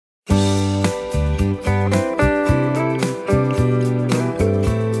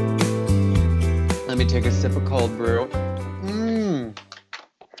take a sip of cold brew. Mmm.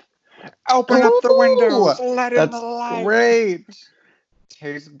 Open up the windows, let in the light. That's great.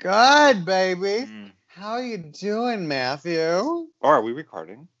 Tastes good, baby. Mm. How you doing, Matthew? Oh, are we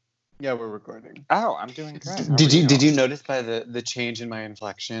recording? Yeah, we're recording. Oh, I'm doing good. How Did are you notice by the change in my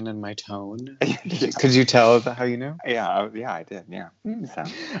inflection and my tone? Yeah. Could you tell? Is that how you knew? Yeah, I did. Yeah. So,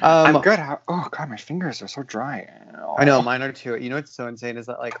 I'm I'm good. Oh God, my fingers are so dry. I know, mine are too. You know what's so insane is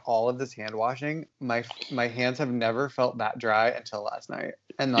that like all of this hand washing, my hands have never felt that dry until last night.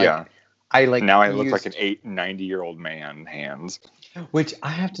 And like Yeah. I like Now I look like an 90-year-old man hands. Which I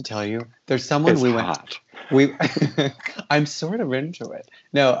have to tell you, there's someone It's we hot. I'm sort of into it.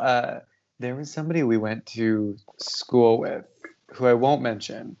 No, there was somebody we went to school with who I won't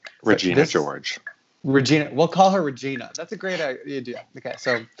mention. Regina George. Regina, we'll call her Regina. That's a great idea. Okay,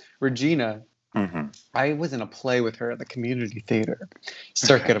 so Regina, I was in a play with her at the community theater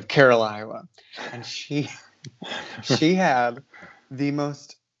circuit of Carroll, Iowa, and she had the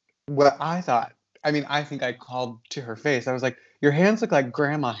most, what I thought, I mean, I think I called to her face. I was like, your hands look like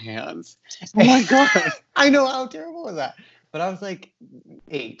grandma hands. Oh my God. I know, how terrible was that? But I was like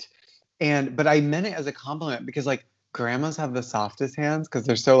 8. But I meant it as a compliment because like grandmas have the softest hands because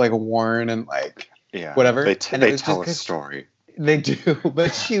they're so like worn and like whatever. They And it was tell a just story. They do,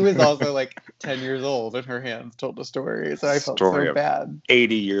 but she was also like 10 years old and her hands told a story. So I felt so bad.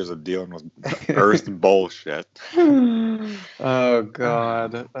 80 years of dealing with Earth bullshit. Oh,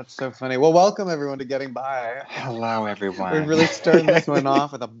 God. That's so funny. Well, welcome everyone to Getting By. Hello, everyone. We're really starting this one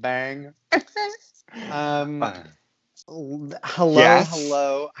off with a bang. Hello, yes.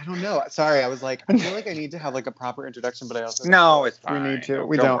 hello. I don't know. Sorry, I was like, I feel like I need to have like a proper introduction, but I also no, it's fine. We need to. Don't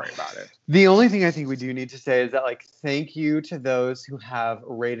worry about it. The only thing I think we do need to say is that like thank you to those who have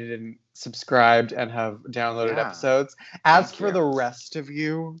rated and subscribed and have downloaded episodes. As for the rest of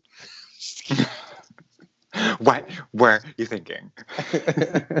you, what were you thinking?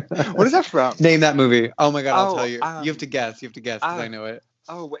 What is that from? Name that movie. Oh my God, I'll tell you. You have to guess. You have to guess because I know it.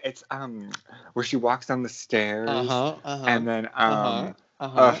 Oh, it's where she walks down the stairs. And then I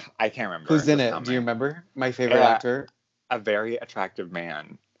can't remember. Who's in it? Do you remember? My favorite actor. A very attractive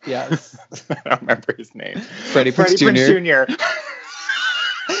man. Yes. I don't remember his name. Freddie Prinze Jr.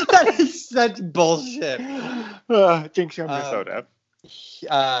 That is such bullshit. Jinx Minnesota.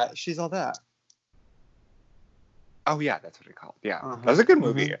 She's All That. Oh, yeah, that's what it's called. Yeah. That was a good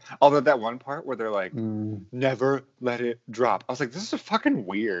movie. Although that one part where they're like, never let it drop. I was like, this is fucking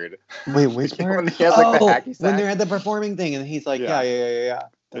weird. Wait, which part? When he has like the hacky sack. When they're at the performing thing and he's like, yeah.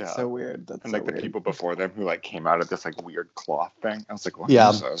 That's so weird. That's and like so the people before them who like came out of this like weird cloth thing. I was like, what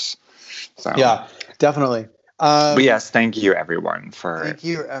is this? So. Yeah, definitely. But yes, thank you everyone for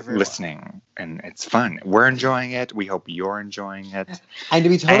listening. And it's fun. We're enjoying it. We hope you're enjoying it. And to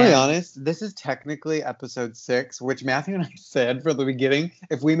be totally honest, this is technically episode 6, which Matthew and I said from the beginning,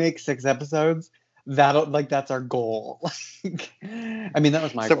 if we make 6 episodes, that's our goal. I mean, that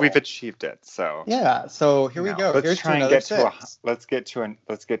was my goal. So we've achieved it. So yeah. So here we go. Let's try and let's get to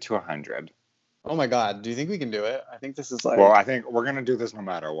 100. Oh my God. Do you think we can do it? I think this is like... Well, I think we're going to do this no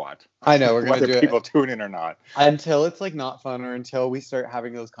matter what. I know, we're going to do it. Whether people tune in or not. Until it's like not fun or until we start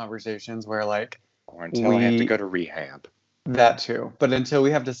having those conversations where like... Or until I have to go to rehab. That too. But until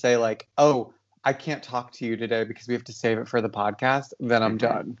we have to say like, oh, I can't talk to you today because we have to save it for the podcast, then I'm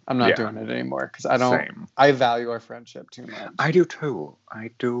done. I'm not doing it anymore because I value our friendship too much. I do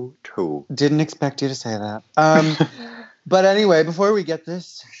too. Didn't expect you to say that. But anyway, before we get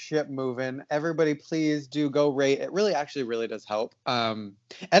this ship moving, everybody please do go rate. It really does help. And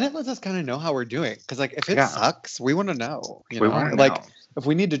it lets us kind of know how we're doing. Because like if it sucks, we want to know. You know? Like if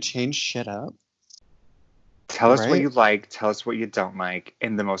we need to change shit up. Tell us what you like. Tell us what you don't like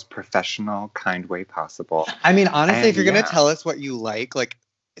in the most professional, kind way possible. I mean, honestly, if you're going to tell us what you like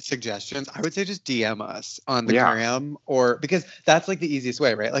suggestions, I would say just DM us on the gram because that's like the easiest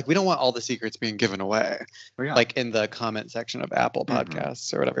way, right? Like we don't want all the secrets being given away, like in the comment section of Apple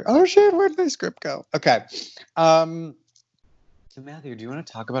Podcasts or whatever. Oh shit, where did my script go? Okay. So Matthew, do you want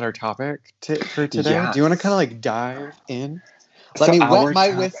to talk about our topic for today? Yes. Do you want to kind of like dive in? Let me wet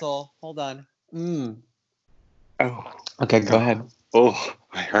my whistle. Hold on. Oh. Okay, go ahead. Oh,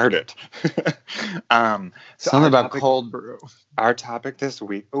 I heard it. Something about cold brew. Our topic this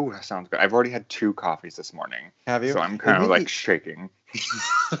week. Oh, that sounds good. I've already had 2 coffees this morning. Have you? So I'm kind of like shaking.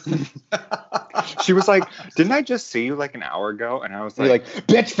 She was like, "Didn't I just see you like an hour ago?" And I was like,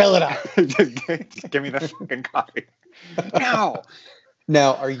 "Bitch, fill it up. Just give me the fucking coffee." No.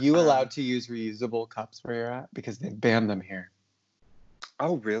 Now, are you allowed to use reusable cups where you're at? Because they've banned them here.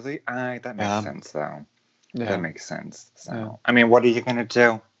 Oh, really? That makes sense, though. Yeah. That makes sense. So, I mean, what are you going to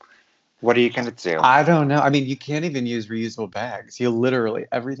do? What are you going to do? I don't know. I mean, you can't even use reusable bags. You literally,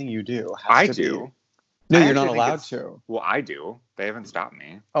 everything you do has to do. Be... No, you're not allowed to. Well, I do. They haven't stopped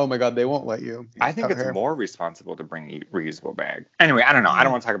me. Oh my God, they won't let you. I think it's more responsible to bring a reusable bag. Anyway, I don't know. I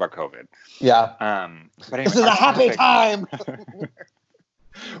don't want to talk about COVID. Yeah. But anyway, this is a happy time.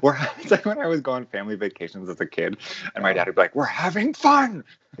 It's like when I was going family vacations as a kid, and my dad would be like, "We're having fun."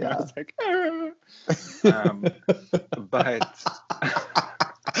 Yeah. And I was like, but.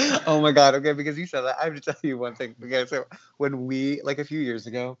 Oh my God. Okay, because you said that, I have to tell you one thing. Okay, so when we, like a few years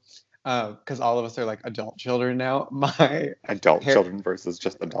ago, because all of us are like adult children now, my children versus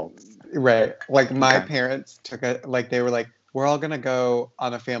just adults. Right. Like my parents took they were like, we're all gonna go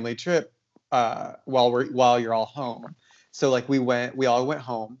on a family trip while you're all home. So like we all went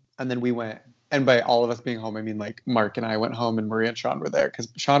home, and then we went, and by all of us being home, I mean like Mark and I went home, and Maria and Sean were there because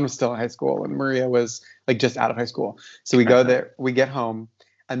Sean was still in high school and Maria was like just out of high school. So we go there, we get home,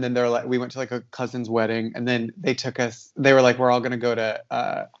 and then they're like, we went to like a cousin's wedding, and then they were like, we're all gonna go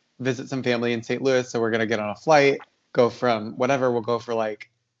to visit some family in St. Louis, so we're gonna get on a flight, go from whatever, we'll go for like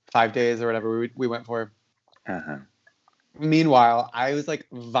 5 days or whatever we went for. Meanwhile, I was like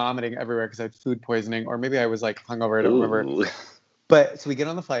vomiting everywhere because I had food poisoning, or maybe I was like hungover. I don't remember. But so we get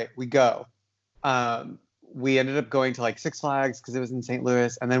on the flight, we go. We ended up going to like Six Flags because it was in St.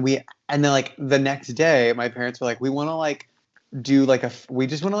 Louis, and then like the next day, my parents were like, we want to like do like we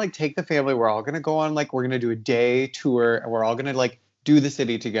just want to like take the family. We're all gonna go on we're gonna do a day tour, and we're all gonna like do the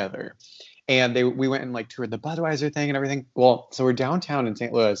city together. And we went and like toured the Budweiser thing and everything. Well, so we're downtown in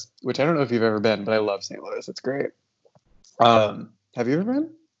St. Louis, which I don't know if you've ever been, but I love St. Louis. It's great. Have you ever been?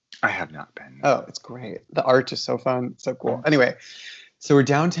 I have not been. Oh, it's great. The art is so fun. So cool. Anyway, so we're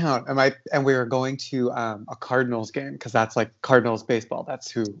downtown, and we were going to a Cardinals game because that's like Cardinals baseball. That's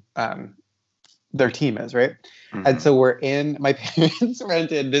who their team is, right? Mm-hmm. And so my parents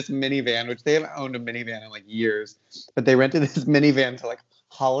rented this minivan, which they haven't owned a minivan in like years, but they rented this minivan to like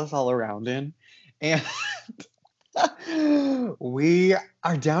haul us all around in. And we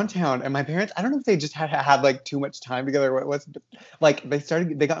are downtown, and my parents, I don't know if they just had like too much time together. What was like they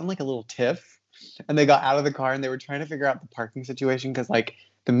got in like a little tiff, and they got out of the car, and they were trying to figure out the parking situation because like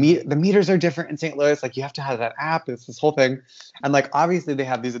the meters are different in St. Louis. Like you have to have that app. It's this whole thing, and like obviously they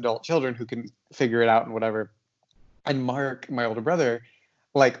have these adult children who can figure it out and whatever. And Mark, my older brother,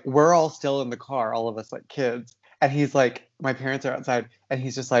 like we're all still in the car, all of us like kids, and he's like, my parents are outside, and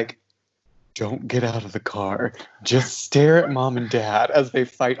he's just like, don't get out of the car. Just stare at mom and dad as they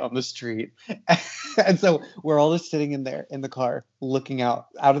fight on the street. And so we're all just sitting in the car, looking out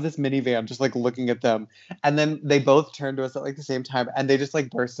of this minivan, just like looking at them. And then they both turned to us at like the same time, and they just like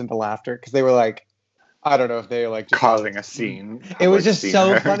burst into laughter because they were like, I don't know if they like just causing a scene. It was just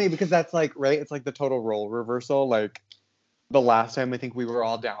so funny because that's like, right? It's like the total role reversal. Like the last time I think we were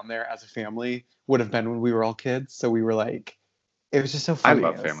all down there as a family would have been when we were all kids. So we were like, it was just so funny. I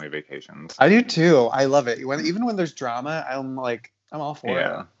love family vacations. I do too. I love it. Even when there's drama, I'm all for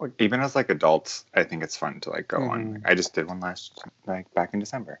it. Like, even as like adults, I think it's fun to like go on. I just did one back in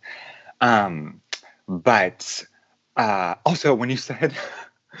December. But also when you said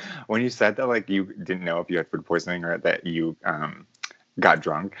that like you didn't know if you had food poisoning or that you got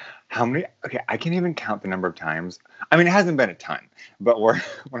drunk, I can't even count the number of times. I mean, it hasn't been a ton, but when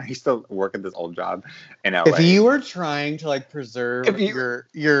I used to work at this old job in LA. If you were trying to like preserve your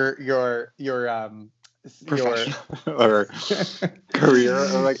professional or career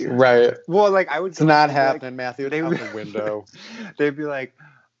or like right. Well, like I would. It's not happening, Matthew. It's out the window. They'd be like,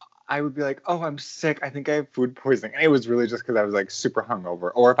 I would be like, oh, I'm sick. I think I have food poisoning. And it was really just because I was like super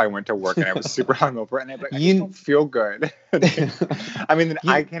hungover. Or if I went to work and I was super hungover and I'd be like, I just don't feel good. I mean,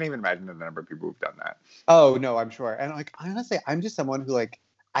 I can't even imagine the number of people who've done that. Oh, no, I'm sure. And like, honestly, I'm just someone who like,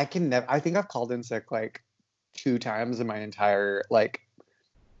 I think I've called in sick like 2 times in my entire like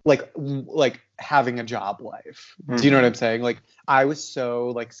having a job life. Mm-hmm. Do you know what I'm saying? Like, I was so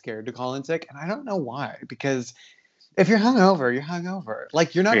like scared to call in sick, and I don't know why, because if you're hungover, you're hungover.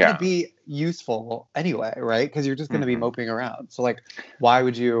 Like, you're not going to be useful anyway, right? Because you're just going to be moping around. So, like, why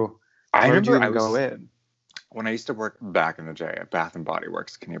would you? I remember go in when I used to work back in the day at Bath and Body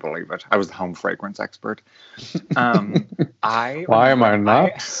Works. Can you believe it? I was the home fragrance expert. Why am I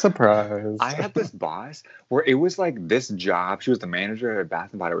not surprised? I had this boss where it was like this job. She was the manager at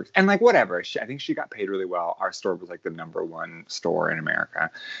Bath and Body Works, and like whatever. I think she got paid really well. Our store was like the #1 store in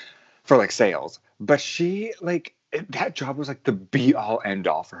America for like sales, but she like. That job was like the be all end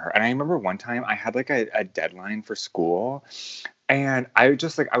all for her. And I remember one time I had like a deadline for school And I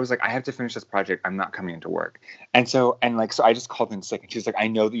was like, I have to finish this project. I'm not coming into work. And so I just called in sick. And she's like, I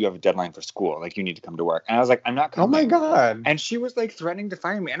know that you have a deadline for school. Like, you need to come to work. And I was like, I'm not coming. Oh my God. And she was like threatening to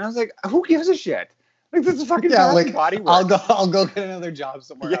fire me. And I was like, who gives a shit? Like, this is fucking body work. I'll go get another job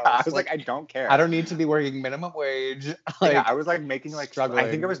somewhere else. I was like, I don't care. I don't need to be working minimum wage. I was like making struggling.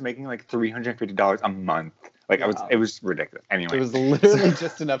 I think I was making like $350 a month. Like it was ridiculous. Anyway, it was literally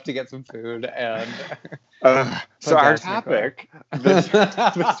just enough to get some food and. So our topic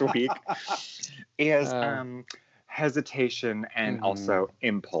this week is hesitation and also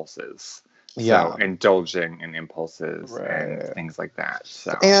impulses. So indulging in impulses and things like that.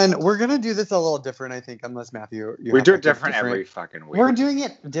 So, and we're gonna do this a little different, I think, unless Matthew. We do it different every fucking week. We're doing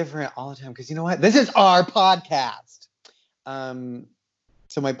it different all the time because you know what? This is our podcast.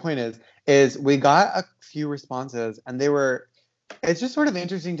 So my point is we got a few responses, and it's just sort of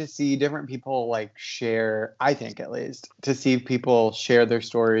interesting to see different people like share. I think at least to see people share their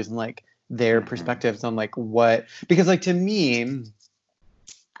stories and like their perspectives on like what, because like to me.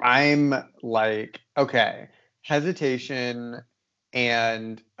 I'm like, okay, hesitation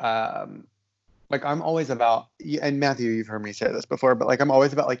and like I'm always about, and Matthew, you've heard me say this before, but like I'm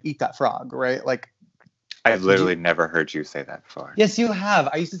always about like eat that frog, right? Like I've literally never heard you say that before. Yes, you have.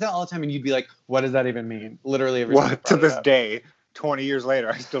 I used to say it all the time, and you'd be like, "What does that even mean?" Literally every time. To this day, 20 years later,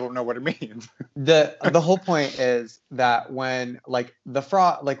 I still don't know what it means. The whole point is that when like the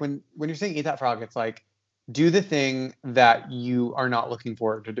frog, like when you're saying eat that frog, it's like. Do the thing that you are not looking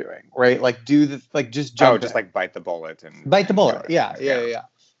forward to doing, right? Like just jump. Oh, just like bite the bullet and bite the bullet. Yeah.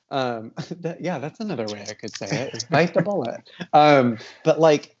 That's another way I could say it. Is bite the bullet. But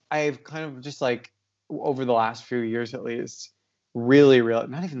like I've kind of just like over the last few years at least, really,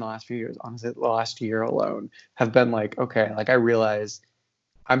 not even the last few years, honestly, the last year alone have been like, okay, like I realize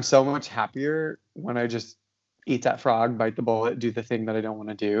I'm so much happier when I just eat that frog, bite the bullet, do the thing that I don't want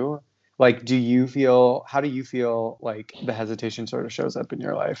to do. Like, how do you feel like the hesitation sort of shows up in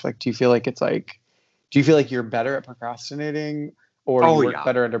your life? Like, do you feel like you're better at procrastinating or you work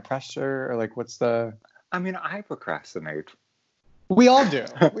better under pressure or like, I mean, I procrastinate. We all do.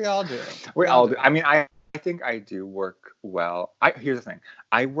 We all do. We all do. I mean, I think I do work well. Here's the thing.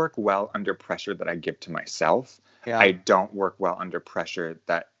 I work well under pressure that I give to myself. Yeah. I don't work well under pressure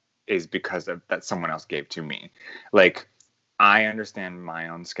that is because of that someone else gave to me. Like, I understand my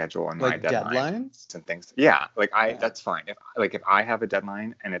own schedule and like my deadlines and things. Yeah, that's fine. If I have a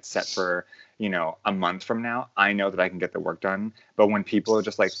deadline and it's set for, a month from now, I know that I can get the work done. But when people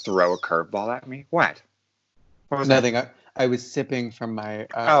just like throw a curveball at me, what was nothing? I was sipping from my.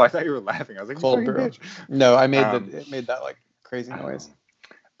 I thought you were laughing. I was like, cold brew. Bitch. No, I made it made that like crazy noise.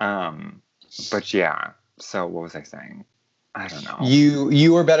 But yeah. So what was I saying? I don't know.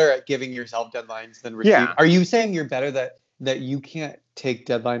 You are better at giving yourself deadlines than receiving. Yeah. Are you saying you're better that you can't take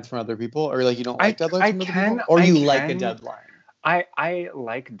deadlines from other people, or like you don't like deadlines from other people, or you like a deadline? I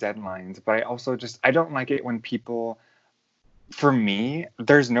like deadlines, but I also I don't like it when people. For me,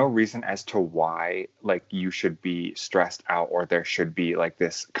 there's no reason as to why like you should be stressed out or there should be like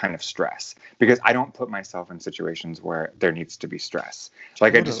this kind of stress, because I don't put myself in situations where there needs to be stress.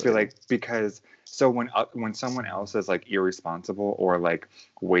 Like totally. I just feel like because. So when someone else is like irresponsible or like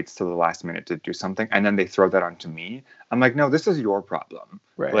waits till the last minute to do something and then they throw that onto me, I'm like, no, this is your problem.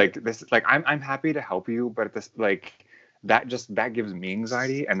 Right. Like this, like I'm happy to help you, but this like that gives me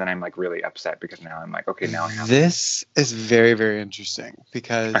anxiety, and then I'm like really upset because now I'm like, okay, now I have. This is very, very interesting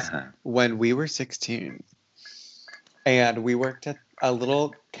because when we were 16 and we worked at a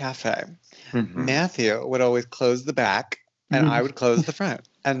little cafe, Matthew would always close the back and I would close the front.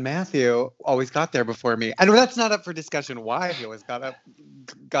 And Matthew always got there before me. And that's not up for discussion why he always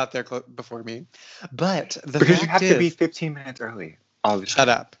got there before me. But because you have to be 15 minutes early all the time. Shut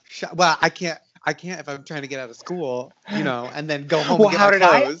up. Well, I can't if I'm trying to get out of school, and then go home and get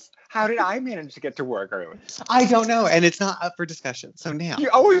my clothes. How did I manage to get to work early? I don't know, and it's not up for discussion. So now you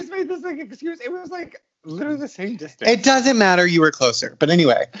always made this like excuse. It was like literally the same distance. It doesn't matter. You were closer, but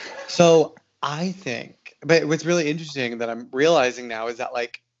anyway. So I think. But what's really interesting that I'm realizing now is that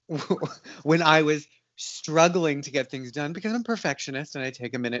like when I was struggling to get things done, because I'm a perfectionist and I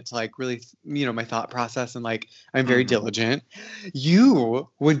take a minute to like really, my thought process and like I'm very diligent, you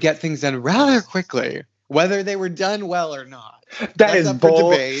would get things done rather quickly, whether they were done well or not. That's is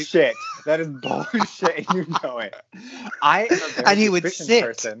bullshit. That is bullshit. You know it. I am a very and he would sit.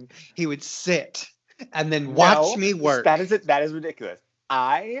 Person. He would sit and then watch me work. That is ridiculous.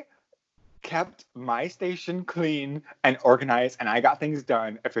 I kept my station clean and organized, and I got things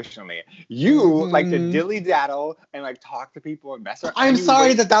done efficiently. You like to dilly-daddle and like talk to people and mess around. I'm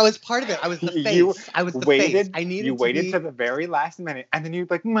sorry that was part of it. I was the face. I was the face. I needed You waited to the very last minute, and then you're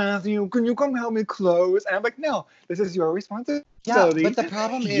like, Matthew, can you come help me close? And I'm like, no, this is your responsibility. Yeah, but the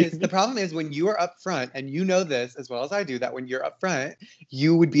problem is when you are up front, and you know this as well as I do, that when you're up front,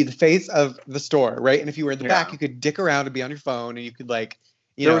 you would be the face of the store, right? And if you were in the back, you could dick around and be on your phone, and you could like,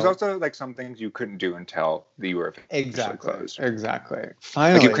 there was also like some things you couldn't do until you were exactly closed. Exactly.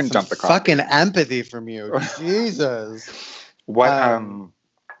 Finally, like you couldn't dump the car. Fucking empathy from you, Jesus. What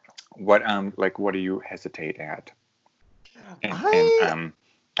do you hesitate at? I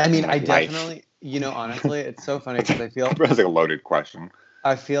mean, I definitely, honestly, it's so funny because I feel that's like a loaded question.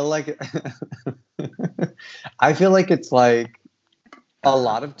 I feel like it's like a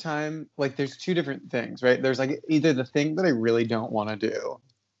lot of time, like there's two different things, right? There's like either the thing that I really don't want to do,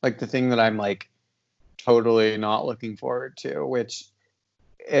 like the thing that I'm like totally not looking forward to, which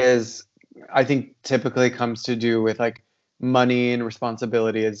is, I think typically comes to do with like money and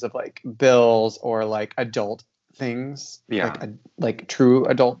responsibilities of like bills or like adult things, like true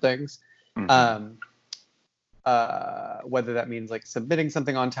adult things. Mm-hmm. Whether that means like submitting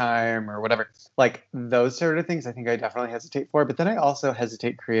something on time or whatever, like those sort of things, I think I definitely hesitate for. But then I also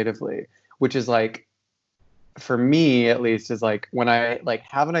hesitate creatively, which is like, for me at least, is like when I like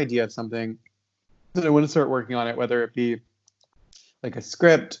have an idea of something that I want to start working on it, whether it be like a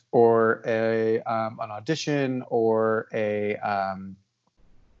script or an audition or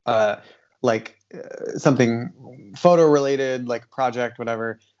something photo related, like project,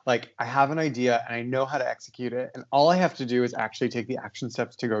 whatever. Like I have an idea and I know how to execute it, and all I have to do is actually take the action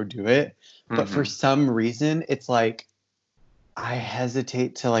steps to go do it. Mm-hmm. But for some reason, it's like I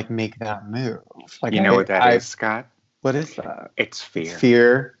hesitate to like make that move. Like, you know what that is, Scott? What is that? It's fear. It's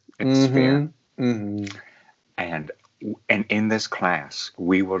fear. It's fear. Mm-hmm. And in this class,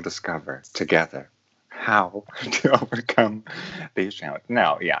 we will discover together how to overcome these challenges.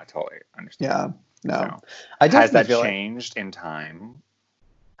 No, yeah, totally understand. Yeah, no. So, has that changed in time?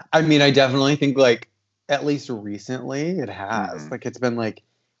 I mean, I definitely think like at least recently it has. Mm-hmm. Like it's been like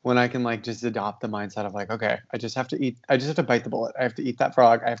when I can like just adopt the mindset of like, okay, I just have to bite the bullet. I have to eat that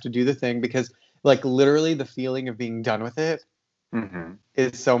frog. I have to do the thing, because like literally the feeling of being done with it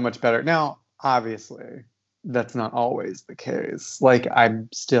is so much better. Now, obviously, that's not always the case. Like I'm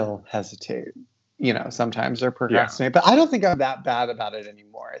still hesitate, sometimes or procrastinate, but I don't think I'm that bad about it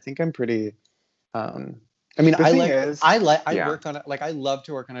anymore. I think I'm pretty, I mean, I work on it. Like, I love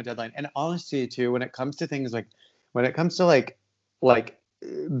to work on a deadline. And honestly, too, when it comes to things like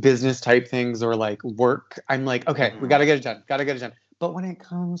business type things or like work, I'm like, okay, we got to get it done. But when it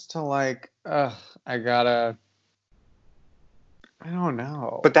comes to like, I don't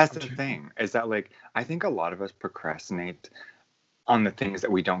know. But that's the thing, is that like, I think a lot of us procrastinate on the things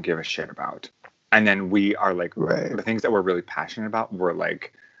that we don't give a shit about. And then we are like, the things that we're really passionate about, we're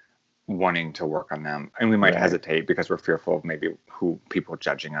like, wanting to work on them, and we might hesitate because we're fearful of maybe who people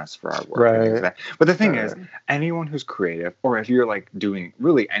judging us for our work and things like that. But the thing is, anyone who's creative, or if you're like doing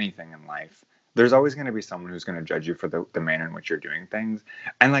really anything in life, there's always going to be someone who's going to judge you for the manner in which you're doing things,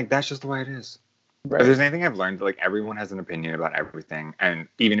 and like that's just the way it is. If there's anything I've learned, like everyone has an opinion about everything, and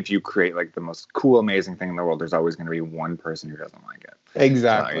even if you create like the most cool, amazing thing in the world, there's always going to be one person who doesn't like it.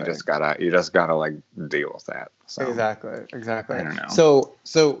 Exactly. So you just gotta like deal with that. So, exactly. I don't know.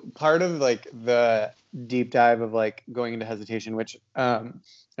 So part of like the deep dive of like going into hesitation, which I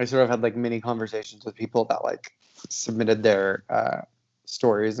sort of had like mini conversations with people that like submitted their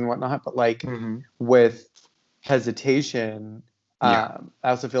stories and whatnot, but like with hesitation. I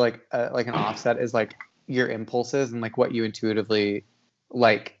also feel like an offset is like your impulses and like what you intuitively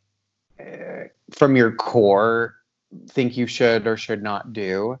like from your core think you should or should not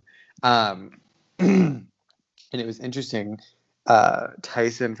do. And it was interesting.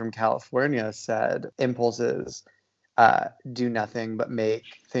 Tyson from California said impulses do nothing but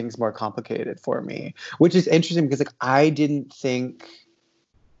make things more complicated for me, which is interesting because like I didn't think.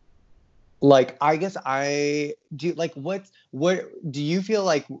 Like, I guess I do. Like, what do you feel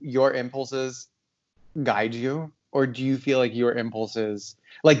like your impulses guide you, or do you feel like your impulses,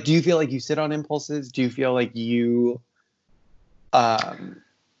 like, do you feel like you sit on impulses? Do you feel like you,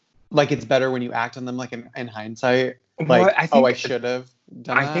 like it's better when you act on them, like in hindsight, like, I should have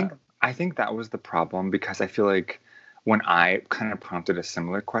done that? I think that was the problem, because I feel like when I kind of prompted a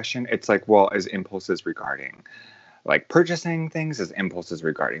similar question, it's like, well, is impulses regarding like purchasing things, is impulses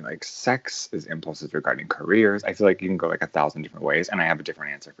regarding like sex, is impulses regarding careers? I feel like you can go like 1,000 different ways, and I have a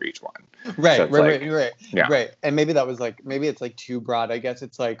different answer for each one. Right. And maybe that was like, maybe it's like too broad. I guess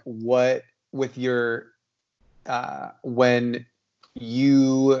it's like, what with your when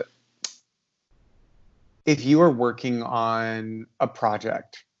you if you are working on a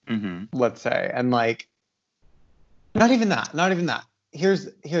project, let's say, and like not even that. Here's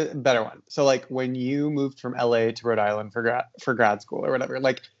a better one. So like when you moved from LA to Rhode Island for grad school or whatever,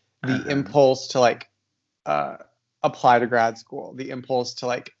 like the impulse to like apply to grad school, the impulse to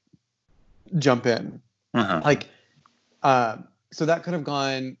like jump in, like so that could have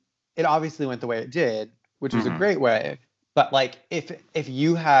gone. It obviously went the way it did, which was a great way. But like if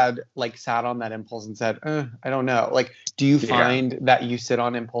you had like sat on that impulse and said, I don't know, like do you find that you sit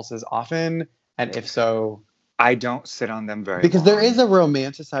on impulses often? And if so, I don't sit on them very because long. there is a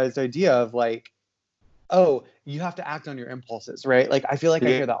romanticized idea of like, oh, you have to act on your impulses, right? Like I feel like I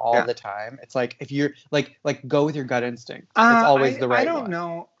hear that all the time. It's like if you're like go with your gut instinct. It's always the right one. I don't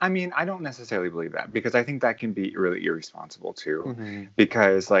know. I mean, I don't necessarily believe that, because I think that can be really irresponsible too.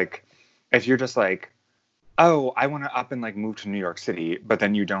 Because like if you're just like, oh, I want to up and like move to New York City, but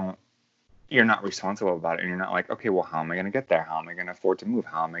then you're not responsible about it, and you're not like, okay, well, how am I going to get there? How am I going to afford to move?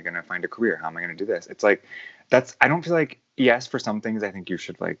 How am I going to find a career? How am I going to do this? It's like, I don't feel like, yes, for some things, I think you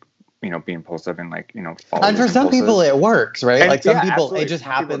should like, be impulsive and like, follow. And for some people it works, right? And like some people, absolutely. It just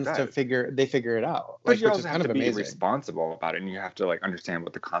happens to figure it out. But you also have to be responsible about it, and you have to like understand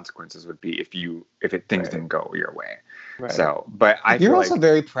what the consequences would be if things didn't go your way. Right. So, but you're also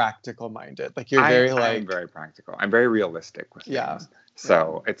very practical minded. Like you're I'm very practical. I'm very realistic with things.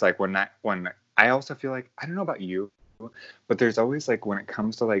 So it's like when I also feel like, I don't know about you, but there's always like when it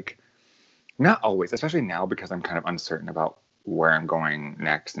comes to like, not always, especially now because I'm kind of uncertain about where I'm going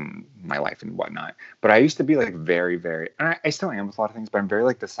next in my life and whatnot. But I used to be like very, very, and I still am with a lot of things, but I'm very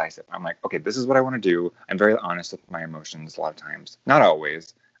like decisive. I'm like, okay, this is what I want to do. I'm very honest with my emotions a lot of times. Not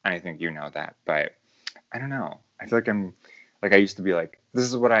always. And I think you know that, but I don't know. I feel like I used to be like, this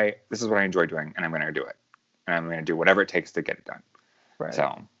is what I enjoy doing, and I'm going to do it. And I'm going to do whatever it takes to get it done. Right.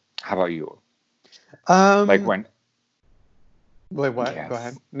 So how about you? Like when. Wait, what? Yes. Go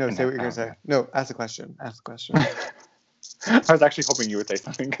ahead. No, say what you're going to say. No, ask the question. I was actually hoping you would say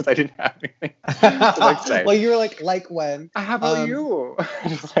something because I didn't have anything to like say. Well, you were like when? How about you?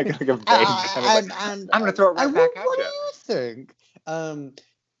 Just like a vague kind of I'm going to throw it right back at you. What do you think?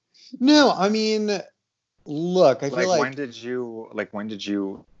 No, I mean, look, I feel like when did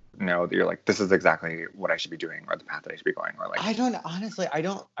you know that you're like, this is exactly what I should be doing, or the path that I should be going, or like I think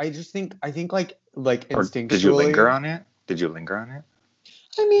like instinctually. Did you linger on it?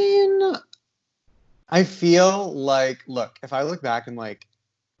 I mean, I feel like, look, if I look back and like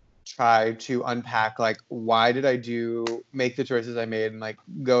try to unpack like why did I make the choices I made and like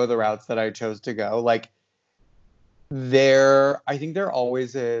go the routes that I chose to go, like I think there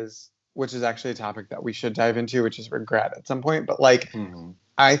always is, which is actually a topic that we should dive into, which is regret at some point. But like,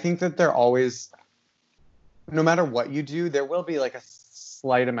 I think that there always, no matter what you do, there will be like a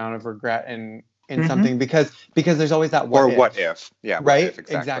slight amount of regret in something because there's always that what if. Yeah. Right.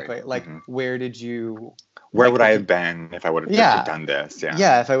 Exactly. Like, where would I have been if I would have done this? Yeah.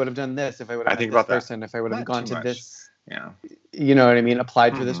 Yeah. If I would have done this, if I would have met this person, if I would have gone to this, you know what I mean?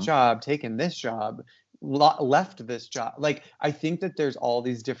 Applied for this job, taken this job, left this job. Like, I think that there's all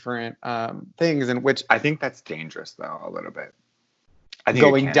these different things in which I think that's dangerous though, a little bit. I think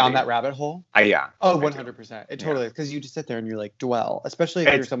going down that rabbit hole. Yeah. Oh, 100%. It totally is, because you just sit there and you're like dwell, especially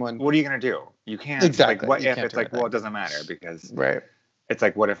if you're someone. What are you gonna do? You can't. Exactly. Like, what if it's like, well, it doesn't matter because. Right. It's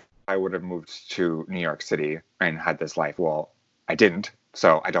like, what if I would have moved to New York City and had this life? Well, I didn't,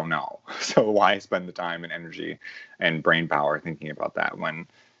 so I don't know. So why spend the time and energy and brain power thinking about that when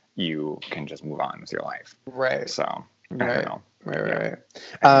you can just move on with your life? Right. So I don't know.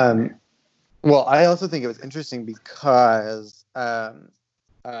 Right. Well, I also think it was interesting because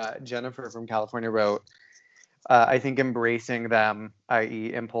Jennifer from California wrote, I think embracing them,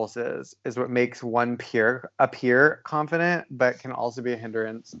 i.e. impulses, is what makes one appear confident, but can also be a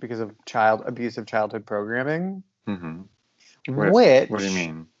hindrance because of abusive childhood programming. What do you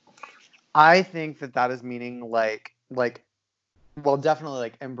mean? I think that is meaning like, well, definitely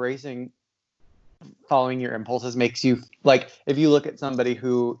like embracing following your impulses makes you like, if you look at somebody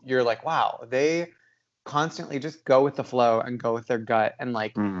who you're like, wow, they constantly just go with the flow and go with their gut, and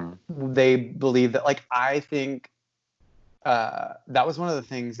like they believe that, like, I think that was one of the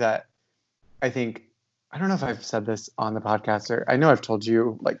things that I think, I don't know if I've said this on the podcast, or I know I've told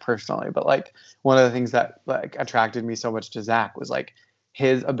you like personally, but like one of the things that like attracted me so much to Zach was like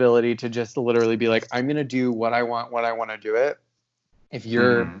his ability to just literally be like, I'm gonna do what I want to do it. If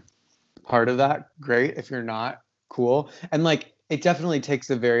you're part of that, great. If you're not, cool. And like it definitely takes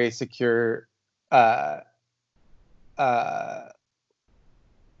a very secure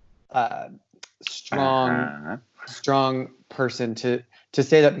strong person to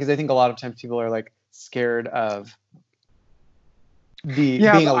say that, because I think a lot of times people are like scared of being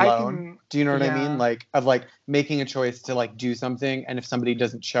alone. Do you know what I mean? Like, of like making a choice to like do something, and if somebody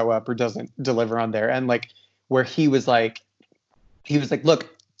doesn't show up or doesn't deliver on their end, like where he was like, look,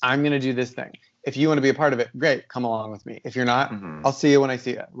 I'm gonna do this thing. If you want to be a part of it, great, come along with me. If you're not, I'll see you when I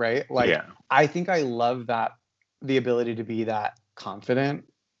see you, right? Like, I think I love that, the ability to be that confident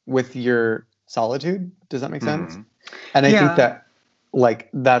with your solitude. Does that make sense? And I think that, like,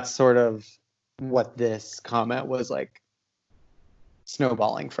 that's sort of what this comment was like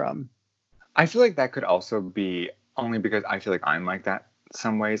snowballing from. I feel like that could also be, only because I feel like I'm like that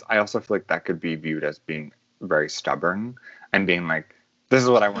some ways, I also feel like that could be viewed as being very stubborn and being like, this is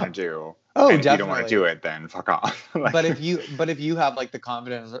what I want to do. Oh, and definitely. If you don't want to do it, then fuck off. Like, but if you have like the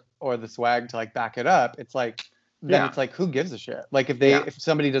confidence or the swag to like back it up, it's like, then it's like, who gives a shit? Like if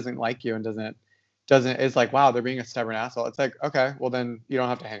somebody doesn't like you and doesn't, it's like, wow, they're being a stubborn asshole. It's like, okay, well then you don't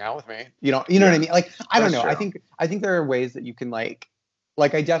have to hang out with me. You know what I mean? Like, I don't know. True. I think there are ways that you can like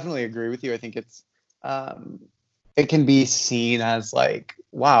I definitely agree with you. I think it's, it can be seen as like,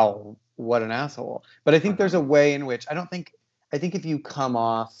 wow, what an asshole. But I think there's a way in which I think if you come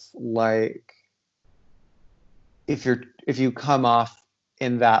off like, if you come off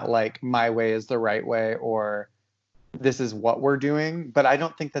in that like, my way is the right way, or this is what we're doing, but I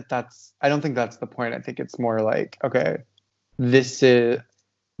don't think that's the point. I think it's more like, okay, this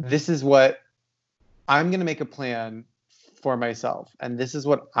is what I'm going to make a plan for myself, and this is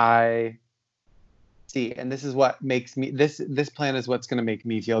what I see, and this is what makes me, this plan is what's going to make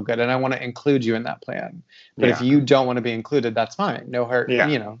me feel good, and I want to include you in that plan. But if you don't want to be included, that's fine. No hurt,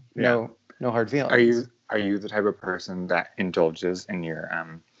 no hard feelings. Are you the type of person that indulges in your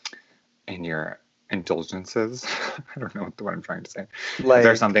indulgences? I don't know what I'm trying to say. Like, is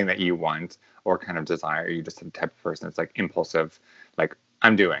there something that you want or kind of desire? Are you just the type of person that's like impulsive, like,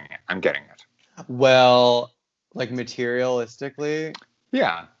 I'm doing it, I'm getting it? Well, like materialistically,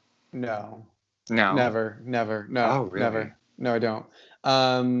 no, never, no. Oh, really? Never. No, I don't.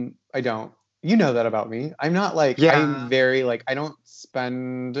 I don't. You know that about me. I'm not like, I'm very like, I don't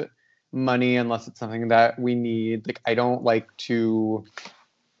spend money unless it's something that we need. Like, I don't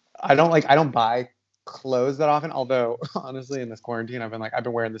buy clothes that often, although honestly in this quarantine I've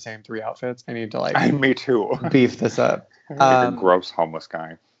been wearing the same 3 outfits. I need to like me too beef this up. Like a gross homeless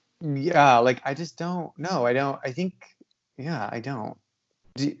guy. Yeah, like I just don't. No, I don't. I think, I don't.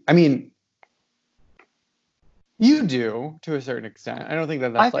 I mean, you do to a certain extent. I don't think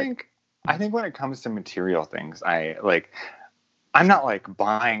that's I think when it comes to material things, I'm not like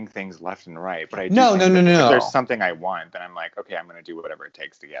buying things left and right, but I do no. If there's something I want, then I'm like, okay, I'm going to do whatever it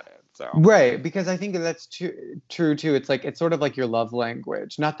takes to get it. So right, because I think that's true too. It's like, it's sort of like your love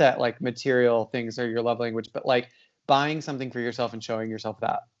language. Not that like material things are your love language, but like buying something for yourself and showing yourself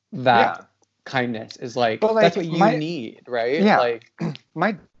that kindness is like, that's what you need, right? Yeah. Like,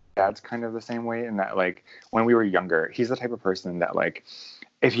 my dad's kind of the same way in that, like, when we were younger, he's the type of person that like,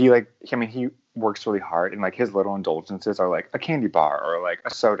 if he like, he works really hard, and like his little indulgences are like a candy bar or like a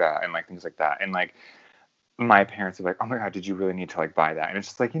soda and like things like that. And like my parents are like, oh my God, did you really need to like buy that? And it's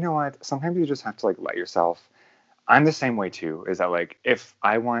just like, you know what? Sometimes you just have to like let yourself. I'm the same way too, is that like, if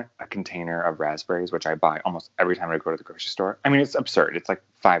I want a container of raspberries, which I buy almost every time I go to the grocery store, I mean, it's absurd. It's like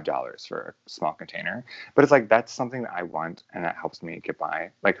 $5 for a small container, but it's like, that's something that I want and that helps me get by.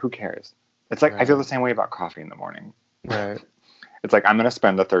 Like, who cares? It's like, I feel the same way about coffee in the morning. Right. It's like, I'm going to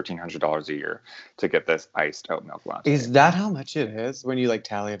spend the $1,300 a year to get this iced oat milk latte. Is that how much it is when you like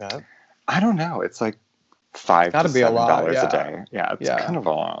tally it up? I don't know. It's like $5 to $7 a day. Yeah, it's kind of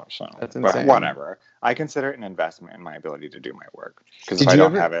a lot. So. That's insane. But whatever. I consider it an investment in my ability to do my work. Because if I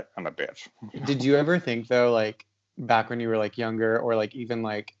don't have it, I'm a bitch. Did you ever think though, like back when you were like younger, or like even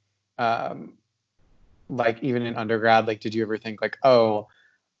like even in undergrad, like did you ever think like, oh,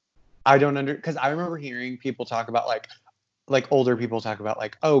 I don't because I remember hearing people talk about like older people talk about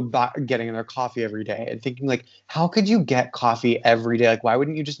like, oh, getting their coffee every day, and thinking like, how could you get coffee every day? Like, why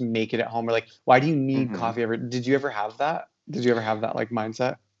wouldn't you just make it at home? Or like, why do you need coffee every? Did you ever have that? Did you ever have that like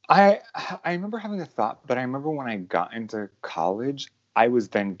mindset? I remember having a thought, but I remember when I got into college, I was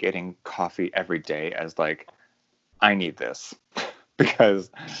then getting coffee every day as like, I need this.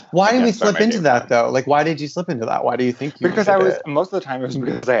 Because why did we slip into that though? Like, why did you slip into that? Why do you think you? Because most of the time it was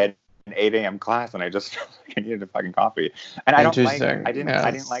because I had an 8 a.m. class and I just I needed a fucking coffee. And I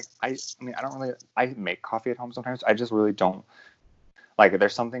make coffee at home sometimes. I just really don't like,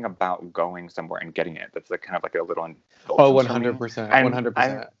 there's something about going somewhere and getting it that's like kind of like a little. Oh, 100%.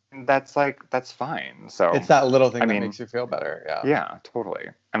 100%. that's fine. So it's that little thing that makes you feel better. Yeah. Yeah, totally.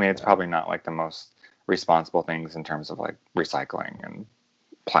 I mean, it's probably not like the most responsible things in terms of like recycling and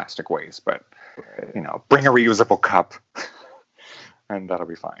plastic waste, but bring a reusable cup and that'll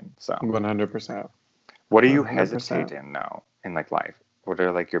be fine. So 100%. What do you hesitate in now in like life? What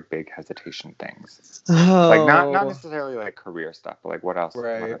are like your big hesitation things? Oh. Like not necessarily like career stuff, but like what else?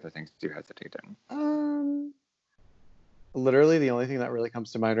 Right. What other things do you hesitate in? Literally the only thing that really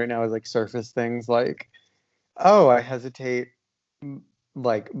comes to mind right now is like surface things like, oh, I hesitate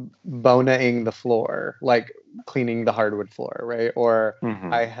like bonaing the floor, like cleaning the hardwood floor, right? Or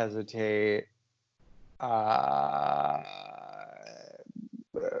I hesitate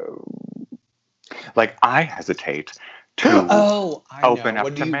like I hesitate to open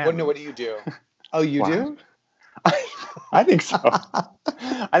up to men. What do you do? Oh, you do? I think so.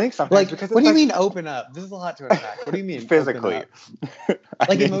 I think sometimes like, because what do you mean open up? This is a lot to unpack. What do you mean physically?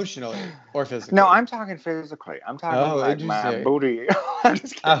 Like emotionally or physically? No, I'm talking physically. I'm talking like my booty. I'm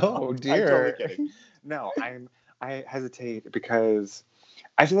just kidding. Oh dear. I'm totally kidding. No, I hesitate because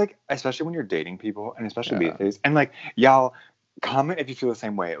I feel like, especially when you're dating people, and especially these days, and like y'all comment if you feel the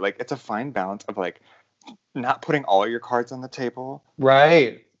same way. Like it's a fine balance of like not putting all your cards on the table,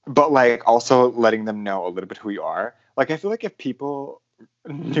 right? But like also letting them know a little bit who you are. Like I feel like if people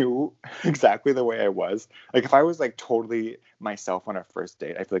knew exactly the way I was, like if I was like totally myself on a first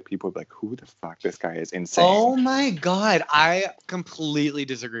date, I feel like people would be like, who the fuck, this guy is insane. Oh my god, I completely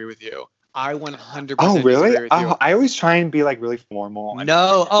disagree with you. I 100% Oh really? Disagree with you. I always try and be like really formal.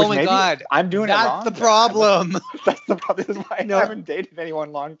 No, oh my god, I'm doing it wrong. That's the problem. That's the problem. This is why I haven't dated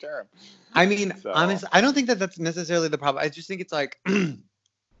anyone long term. I mean, honestly, I don't think that that's necessarily the problem. I just think it's like,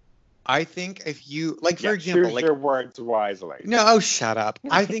 I think if you, like, for example, choose like your words wisely. No, shut up.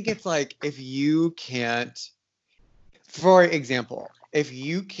 I think it's like if you can't, for example, if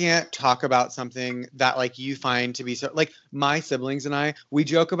you can't talk about something that like you find to be so, like my siblings and I, we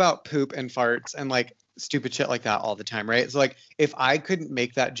joke about poop and farts and like stupid shit like that all the time, right? So like if I couldn't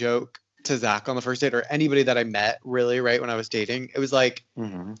make that joke to Zach on the first date or anybody that I met really right when I was dating, it was like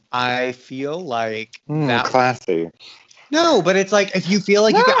I feel like that classy. No, but it's like if you feel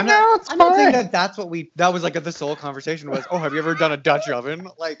like you can, I'm not saying that that's what that was like the sole conversation was, oh, have you ever done a Dutch oven?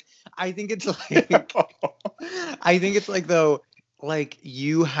 Like I think it's like though, like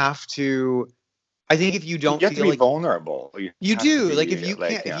you have to, I think if you don't you have feel to be like vulnerable, you do, like if you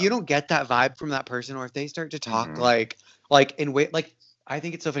can't, if you don't get that vibe from that person, or if they start to talk like in way, like I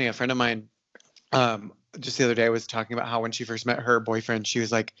think it's so funny. A friend of mine, just the other day was talking about how when she first met her boyfriend, she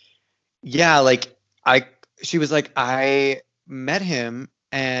was like, yeah, like she was like, I met him,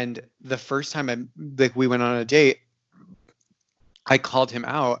 and the first time we went on a date, I called him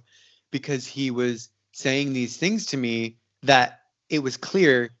out because he was saying these things to me that it was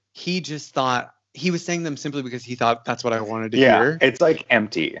clear he just thought he was saying them simply because he thought that's what I wanted to hear. It's like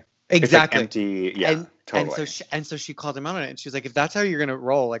empty. Exactly. It's like empty. Yeah. Totally. And so she called him out on it, and she was like, if that's how you're gonna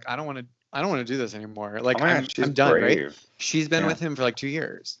roll, like I don't want to do this anymore. Like I'm done, brave. Right? She's been with him for like 2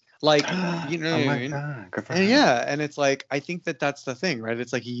 years. Like, you know what I mean? And it's like, I think that that's the thing, right?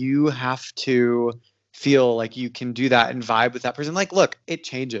 It's like you have to feel like you can do that and vibe with that person. Like, look, it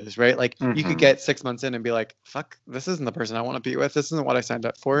changes, right? Like you could get 6 months in and be like, fuck, this isn't the person I want to be with. This isn't what I signed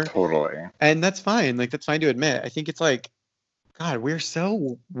up for. Totally. And that's fine. Like, that's fine to admit. I think it's like, God, we're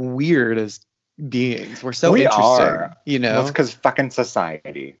so weird as beings. We're so interesting, you know? That's because fucking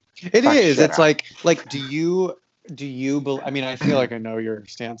society. It is. It's like, do you I mean, I feel like I know your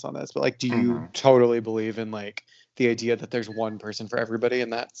stance on this, but like, do you totally believe in like the idea that there's one person for everybody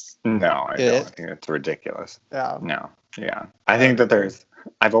and that's no, I don't. I think it's ridiculous. Yeah. No. Yeah. I think that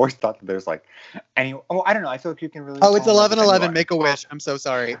I've always thought that there's like I don't know. I feel like you can really. Oh, it's 11:11. Make a wish. I'm so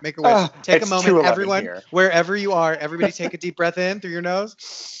sorry. Make a wish. Take a moment, everyone. Here. Wherever you are, everybody take a deep breath in through your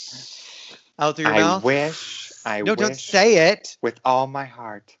nose, out through your mouth. No, don't say it. With all my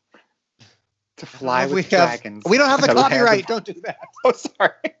heart. To fly with dragons. We don't have the copyright. Don't do that. Oh,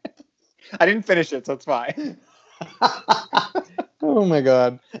 sorry. I didn't finish it, so it's fine. Oh my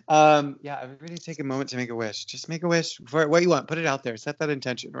god. Yeah, everybody take a moment to make a wish. Just make a wish for what you want. Put it out there. Set that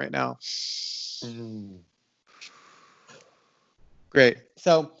intention right now. Great.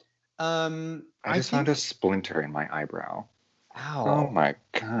 So, I just found a splinter in my eyebrow. Ow. Oh my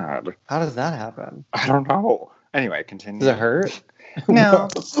god. How does that happen? I don't know. Anyway, continue. Does it hurt? No.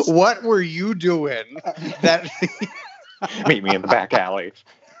 What were you doing? That meet me in the back alley.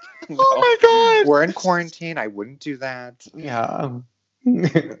 No. Oh my god. We're in quarantine. I wouldn't do that. Yeah.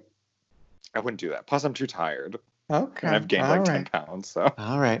 I wouldn't do that. Plus, I'm too tired. Okay. And I've gained 10 pounds. So.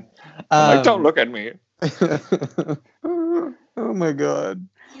 All right. I'm like, don't look at me. Oh my god.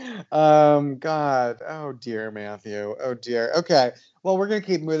 God. Oh dear, Matthew. Oh dear. Okay. Well, we're gonna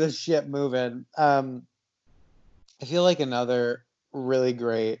keep this shit moving. I feel like another really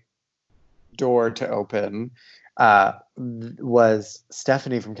great door to open was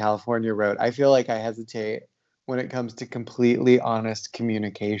Stephanie from California wrote, I feel like I hesitate when it comes to completely honest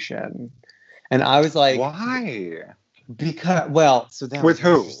communication. And I was like, why? Because, well, so that with was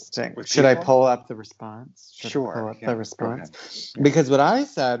who? Interesting. With Should people? I pull up the response? Sure. The response? Yeah. Because what I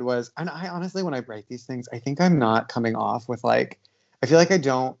said was, and I honestly, when I write these things, I think I'm not coming off with like, I feel like I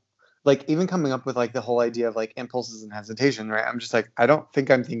don't, like even coming up with like the whole idea of like impulses and hesitation, right? I'm just like, I don't think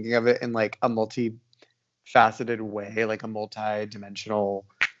I'm thinking of it in like a multi-faceted way, like a multi-dimensional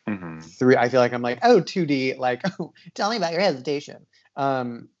three. I feel like I'm like, oh, 2D, like, oh, tell me about your hesitation.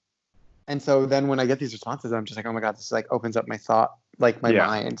 And so then when I get these responses, I'm just like, oh my God, this like opens up my thought, like my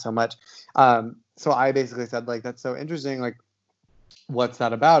mind so much. So I basically said, like, that's so interesting. Like, what's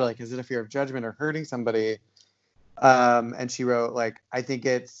that about? Like, is it a fear of judgment or hurting somebody? And she wrote, like, I think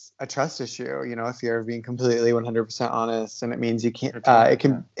it's a trust issue, you know, a fear of being completely 100% honest. And it means you can't, it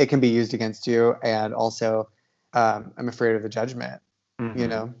can be used against you. And also, I'm afraid of the judgment, you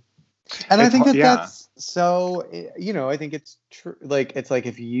know? And I think that's so, you know, I think it's true. Like, it's like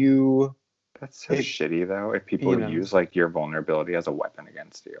if you. That's so shitty, though, if people use, like, your vulnerability as a weapon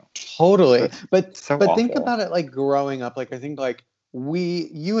against you. Totally. But awful. Think about it, like, growing up. Like, I think, like,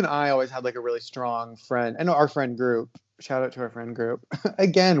 you and I always had, like, a really strong friend. I know our friend group. Shout out to our friend group.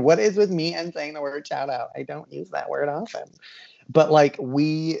 Again, what is with me and saying the word shout out? I don't use that word often. But, like,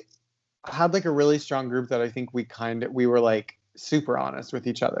 we had, like, a really strong group that I think we were, like, super honest with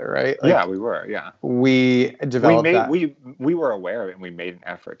each other, right? Like, yeah, we were. Yeah, we developed that. We were aware of it, and we made an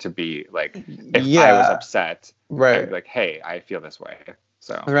effort to be like, if I was upset, I'd be like, hey, I feel this way.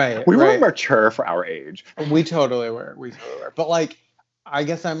 So we were mature for our age. We totally were. But like, I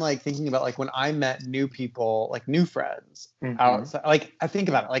guess I'm like thinking about like when I met new people, like new friends outside. Like I think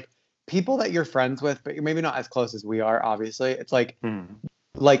about it, like people that you're friends with, but you're maybe not as close as we are. Obviously, it's like,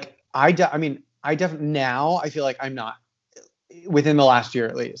 like I mean, now I feel like I'm not. Within the last year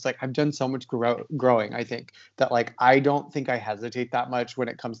at least, like I've done so much growing, I think that like I don't think I hesitate that much when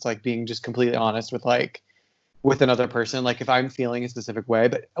it comes to like being just completely honest with like with another person, like if I'm feeling a specific way.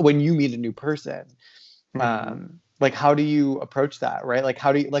 But when you meet a new person, like how do you approach that, right? Like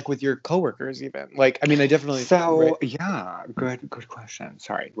how do you, like with your coworkers even? Like I mean, I definitely yeah, good question.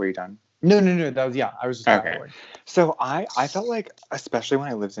 Sorry, were you done? No, that was I was just okay. So I felt like, especially when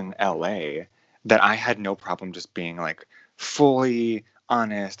I lived in LA, that I had no problem just being like fully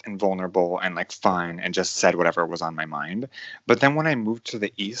honest and vulnerable and like fun and just said whatever was on my mind. But then when I moved to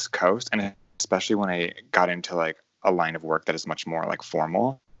the East Coast, and especially when I got into like a line of work that is much more like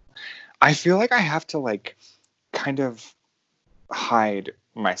formal, I feel like I have to like kind of hide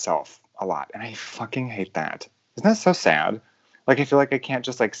myself a lot. And I fucking hate that. Isn't that so sad? Like I feel like I can't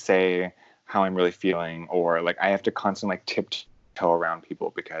just like say how I'm really feeling, or like I have to constantly like tiptoe around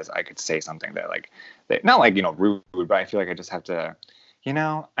people because I could say something that like not like, you know, rude, but I feel like I just have to, you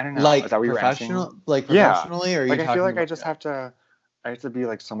know, I don't know. Like is that what you're asking? Like professionally, or like you I feel like I just have to be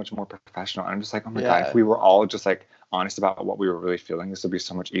like so much more professional. I'm just like, oh my God, if we were all just like honest about what we were really feeling, this would be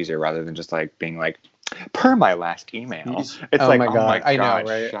so much easier rather than just like being like, per my last email. It's like, oh my God, I know,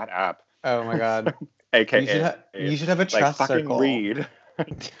 right? Shut up. Oh my God. AKA you should have a trust like, circle. Read.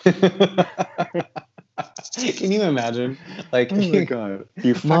 Can you imagine? Like, oh my God,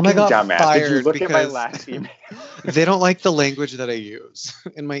 you fucking Mom, I got dumbass. fired. Did you look at my last email? They don't like the language that I use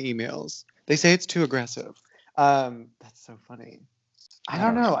in my emails. They say it's too aggressive. That's so funny. I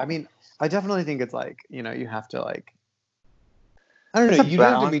don't know. I mean, I definitely think it's like, you know, you have to like, I don't know. You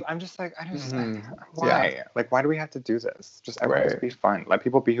don't have to be. I'm just like, I just why? Yeah. Like, why do we have to do this? Just everyone just be fun. Let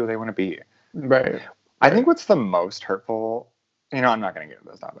people be who they want to be. Right. I think what's the most hurtful. You know, I'm not going to get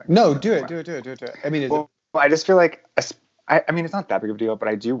into this topic. No, do it. I mean, I just feel like, I mean, it's not that big of a deal, but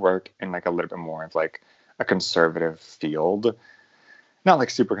I do work in like a little bit more of like a conservative field. Not like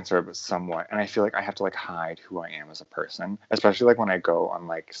super conservative, but somewhat. And I feel like I have to like hide who I am as a person, especially like when I go on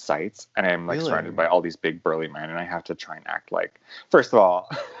like sites and I'm like surrounded by all these big burly men, and I have to try and act like, first of all,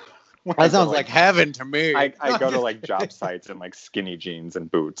 that sounds like heaven to me. I go to like job sites in like skinny jeans and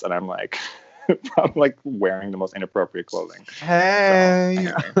boots, and I'm like, I'm like wearing the most inappropriate clothing. Hey.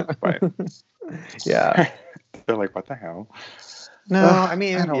 So, anyway, but, yeah. They're like, what the hell? No, I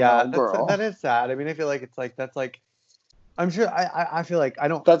mean, that is sad. I mean, I feel like it's like, that's like, I'm sure I feel like I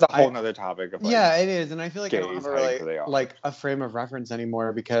don't. That's a whole nother topic of like, it is, and I feel like I don't have a really like a frame of reference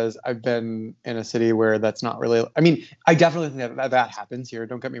anymore because I've been in a city where that's not really. I mean, I definitely think that happens here.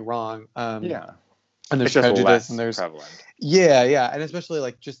 Don't get me wrong. and there's it's prejudice and there's prevalent. Yeah, and especially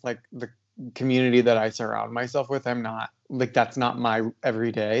like just like the community that I surround myself with, I'm not like that's not my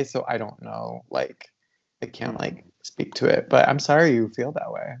everyday, so I don't know, like I can't like speak to it, but I'm sorry you feel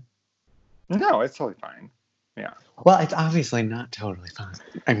that way. No, it's totally fine. Yeah. Well, it's obviously not totally fine.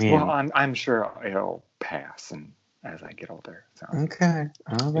 I mean, well, I'm sure it'll pass and as I get older. So. Okay.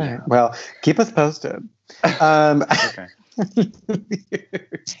 All right. Yeah. Well, keep us posted. Okay.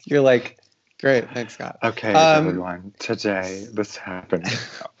 You're like, great. Thanks, Scott. Okay, everyone. Today, this happened.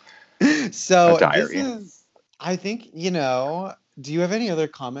 So this is, I think, do you have any other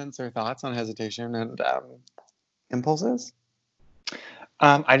comments or thoughts on hesitation and impulses?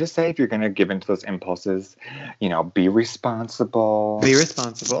 I just say if you're going to give into those impulses, be responsible. Be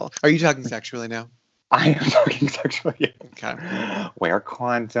responsible. Are you talking sexually now? I am talking sexually. Okay. Wear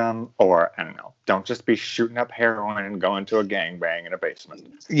condom, or I don't know. Don't just be shooting up heroin and going to a gangbang in a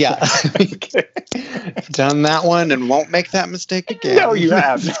basement. Yeah. Done that one and won't make that mistake again. No, you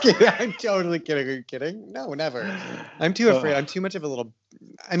have. I'm totally kidding. Are you kidding? No, never. I'm too afraid. I'm too much of a little.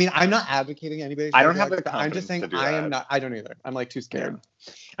 I mean, I'm not advocating anybody. I don't have the confidence. I'm just saying I am not. I don't either. I'm like too scared.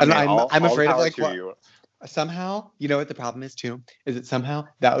 Yeah. I'm afraid of like what. Somehow, you know what the problem is too? Is that somehow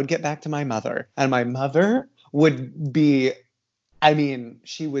that would get back to my mother. And my mother would be, I mean,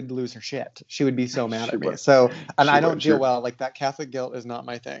 she would lose her shit. She would be so mad at me. So, and I don't deal well. Like that Catholic guilt is not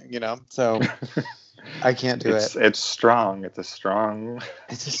my thing, So I can't do it. It's strong. It's a strong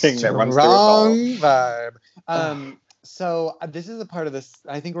thing that runs through us all. Vibe. So this is a part of this.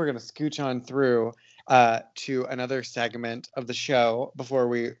 I think we're going to scooch on through to another segment of the show before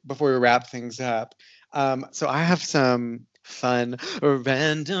we wrap things up. So I have some fun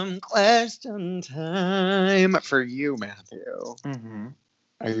random question time for you, Matthew. Mm-hmm.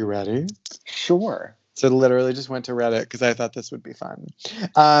 Are you ready? Sure. So literally just went to Reddit because I thought this would be fun.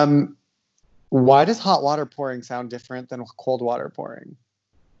 Why does hot water pouring sound different than cold water pouring?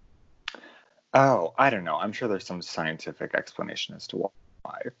 Oh, I don't know. I'm sure there's some scientific explanation as to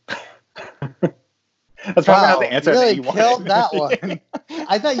why. That's probably not the answer that you killed that one.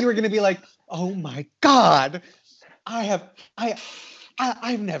 I thought you were going to be like, oh my God, I've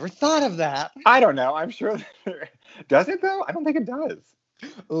never thought of that. I don't know. I'm sure. Does it though? I don't think it does.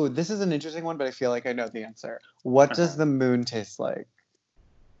 Ooh, this is an interesting one, but I feel like I know the answer. What does the moon taste like?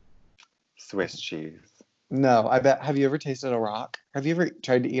 Swiss cheese. No, I bet. Have you ever tasted a rock? Have you ever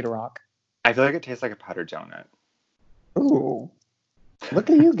tried to eat a rock? I feel like it tastes like a powdered donut. Ooh.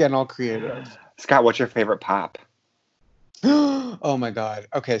 Look at you getting all creative. Scott, what's your favorite pop? Oh my God.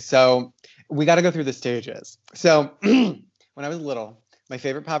 Okay, so we got to go through the stages. So when I was little, my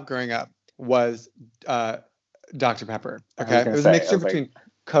favorite pop growing up was Dr. Pepper. Okay, it was a mixture between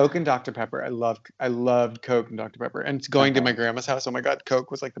Coke and Dr. Pepper. I loved Coke and Dr. Pepper. And going to my grandma's house, oh my God,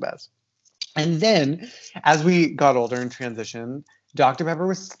 Coke was like the best. And then as we got older and transitioned, Dr. Pepper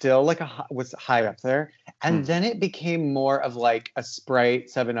was still like was high up there. And then it became more of like a Sprite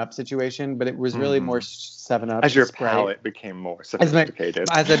 7-Up situation, but it was really more 7-Up. As your palate became more sophisticated.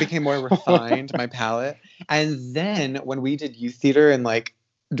 As I became more refined, my palate. And then when we did youth theater and like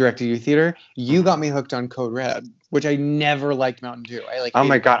directed youth theater, you got me hooked on Code Red, which I never liked Mountain Dew. Oh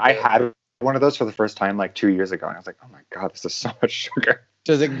my God, I had one of those for the first time like 2 years ago. And I was like, oh my God, this is so much sugar.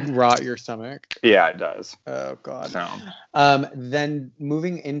 Does it rot your stomach? Yeah, it does. Oh God. So. Then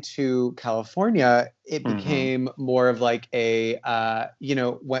moving into California, it became more of like a,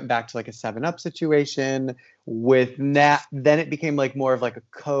 went back to like a 7-Up situation with Nat. Then it became like more of like a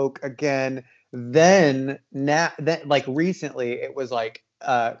Coke again. Then like recently it was like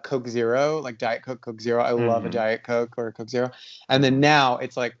Coke Zero, like Diet Coke, Coke Zero. I love a Diet Coke or a Coke Zero. And then now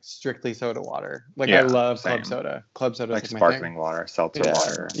it's like strictly soda water. Like I love Club Soda. Club Soda is like sparkling water, seltzer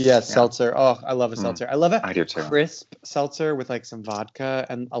water. Yes, seltzer. Oh, I love a seltzer. I love it. I do too. Crisp seltzer with like some vodka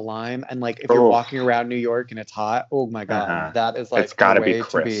and a lime. And like if you're walking around New York and it's hot, oh my God, that is like it's got to be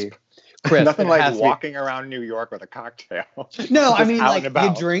crisp. Crisp. Nothing like walking around New York with a cocktail. No, I mean like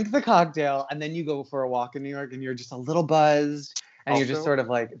you drink the cocktail and then you go for a walk in New York and you're just a little buzzed. And also, you're just sort of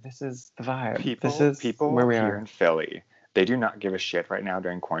like, this is the vibe. People where we here in Philly, they do not give a shit right now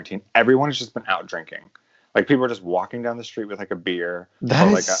during quarantine. Everyone has just been out drinking. Like people are just walking down the street with like a beer or like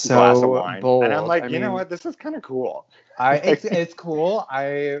a glass of wine. Bold. And I'm like, you know what? This is kind of cool. It's cool.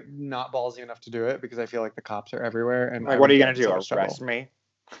 I'm not ballsy enough to do it because I feel like the cops are everywhere. And like, what are you gonna do? Arrest me?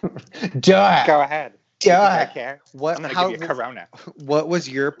 Do it. Go ahead. Do it. I care. I'm gonna give you a Corona. What was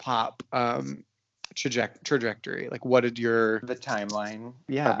your pop? Trajectory, like what did the timeline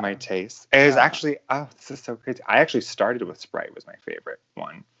of my taste is actually this is so crazy. I actually started with Sprite, was my favorite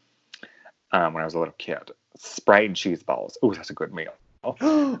one when I was a little kid. Sprite and cheese balls. Oh, that's a good meal.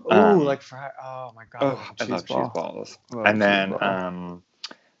 Like fried. Oh my god, I love cheese balls. Love and then cheese ball.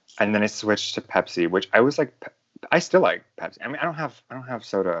 And then I switched to Pepsi, which I was like, I still like Pepsi. I mean, I don't have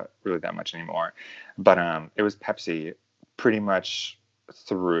soda really that much anymore, but it was Pepsi pretty much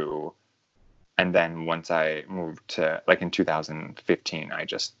through. And then once I moved to like in 2015, I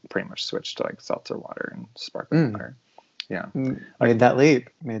just pretty much switched to like seltzer water and sparkling water. Yeah, made that leap.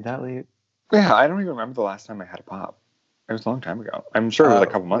 Yeah, I don't even remember the last time I had a pop. It was a long time ago. I'm sure it was like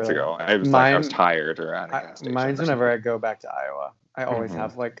a couple months ago. I was I was tired or at a gas station. Mine's whenever I go back to Iowa. I always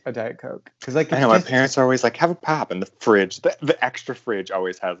have like a Diet Coke because like I know my parents are always like have a pop, and the fridge, the extra fridge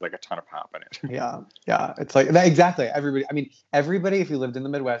always has like a ton of pop in it. Yeah, it's like that, exactly. Everybody. If you lived in the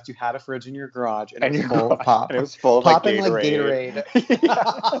Midwest, you had a fridge in your garage and it was full of pop. And it was full of pop like Gatorade.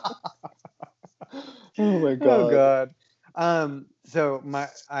 Oh my god. Oh god. So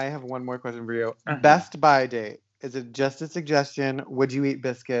I have one more question for you. Best Buy date. Is it just a suggestion? Would you eat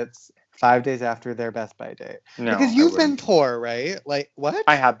biscuits 5 days after their Best Buy date? No, because you've been poor, right? Like what?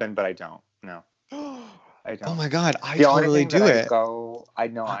 I have been, but I don't. No, I don't. Oh my god, I totally do it. I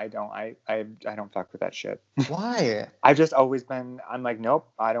don't fuck with that shit. Why? I've just always been. I'm like, nope.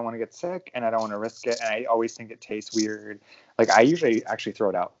 I don't want to get sick, and I don't want to risk it. And I always think it tastes weird. Like I usually actually throw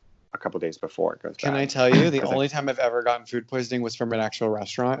it out a couple days before it goes bad. Can I tell you, the only time I've ever gotten food poisoning was from an actual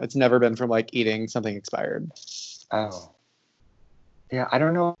restaurant. It's never been from like eating something expired. Oh. Yeah, I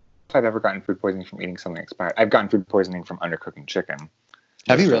don't know if I've ever gotten food poisoning from eating something expired. I've gotten food poisoning from undercooking chicken.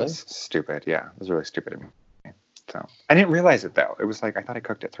 Have you really? Stupid. Yeah, it was really stupid of me. So I didn't realize it though. It was like I thought I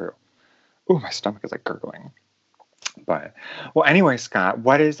cooked it through. Ooh, my stomach is like gurgling. But well, anyway, Scott,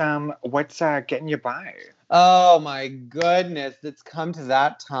 what's getting you by? Oh my goodness, it's come to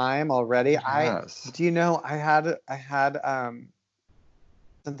that time already. Yes. Do you know I had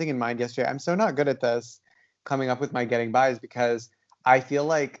something in mind yesterday. I'm so not good at this coming up with my getting bys because I feel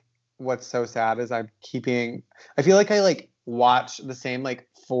like what's so sad is I feel like I like watch the same like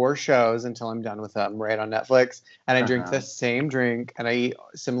 4 shows until I'm done with them right on Netflix, and I drink the same drink and I eat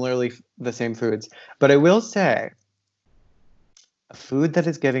similarly the same foods. But I will say a food that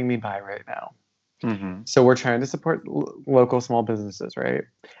is getting me by right now. So we're trying to support local small businesses, right?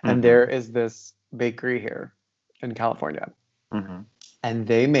 And there is this bakery here in California, and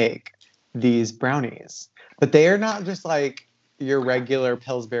they make these brownies, but they are not just like your regular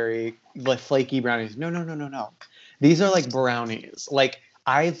Pillsbury like flaky brownies. No. These are like brownies. Like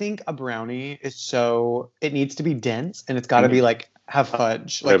I think a brownie is it needs to be dense and it's got to be like have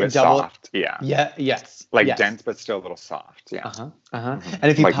fudge, like double soft. Yeah. Yes. Like dense, but still a little soft. Yeah. And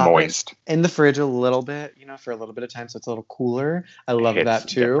if you like pop moist it in the fridge a little bit, for a little bit of time, so it's a little cooler. I love that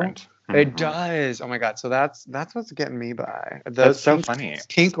too. Different. It does. Oh my god. So that's what's getting me by. That's so funny.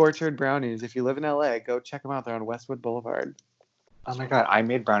 Pink Orchard brownies. If you live in LA, go check them out. They're on Westwood Boulevard. Oh my god, I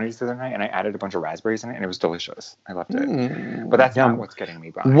made brownies the other night and I added a bunch of raspberries in it and it was delicious. I loved it. But that's not what's getting me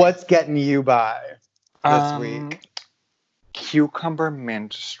by. What's getting you by this week? Cucumber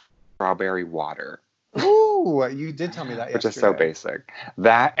mint strawberry water. Ooh, you did tell me that yesterday. Which is so basic.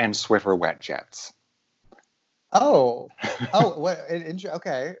 That and Swiffer wet jets. Oh, what?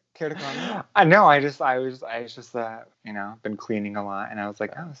 Okay, care to comment? I know. I was just been cleaning a lot, and I was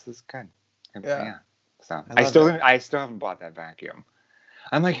like, oh, this is good. Yeah. So I still haven't bought that vacuum.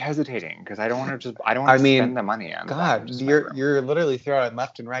 I'm like hesitating because I don't want to spend the money on. God, you're literally throwing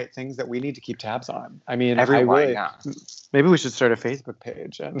left and right things that we need to keep tabs on. I mean, maybe we should start a Facebook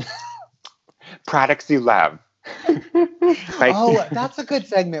page and products you love. Oh, that's a good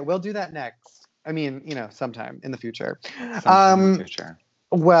segment. We'll do that next. I mean, sometime in the future.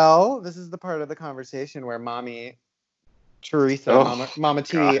 Well, this is the part of the conversation where Mommy Teresa, Mama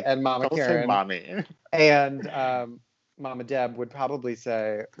T, and Mama Karen, Mommy, and Mama Deb would probably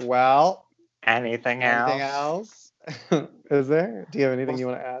say, "Well, anything else? Is there? Do you have anything you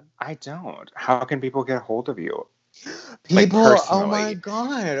want to add?" I don't. How can people get a hold of you? People, oh my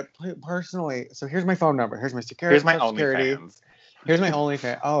god, personally. So here's my phone number. Here's my security. Here's my OnlyFans. Here's my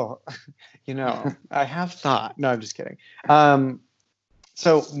OnlyFans. Oh, I have thought. No, I'm just kidding.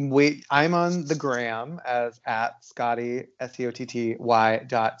 So I'm on the gram as @Scotty SCOTTY.CULLEN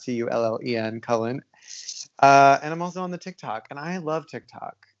Cullen. And I'm also on the TikTok, and I love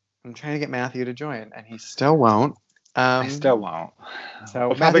TikTok. I'm trying to get Matthew to join, and he still won't. I still won't. So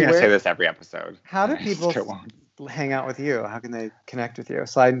we're probably going to say this every episode. How do people hang out with you? How can they connect with you?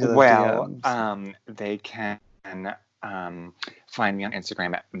 Slide into the DMs. They can find me on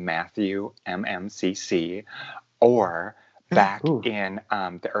Instagram at Matthew MMCC, or back in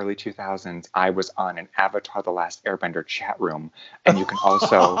the early 2000s, I was on an Avatar: The Last Airbender chat room, and you can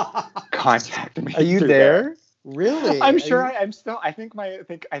also contact me. Are you there? Really? I'm sure I'm still. I think my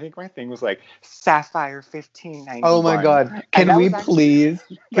thing was like Sapphire 1591. Oh my God! Can we please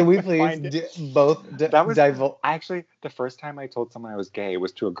both? That was actually the first time I told someone I was gay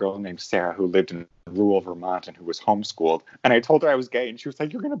was to a girl named Sarah who lived in rural Vermont and who was homeschooled. And I told her I was gay, and she was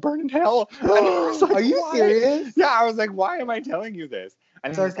like, "You're gonna burn in hell." And I was like, are you serious? Yeah, I was like, "Why am I telling you this?"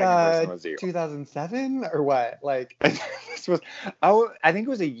 And so it's 2007 or what? Like this was. Oh, I think it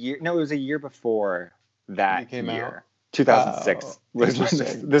was a year. No, it was a year before that came year. Out? 2006 was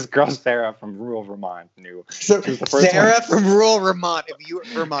when this girl Sarah from rural Vermont knew. So she was the first Sarah from rural Vermont.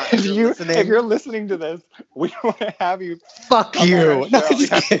 If you're listening to this, we want to have you. Fuck you. No,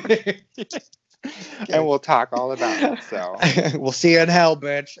 just kidding. And we'll talk all about it. So we'll see you in hell,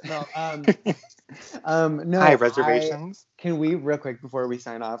 bitch. No, Hi, reservations. Can we real quick before we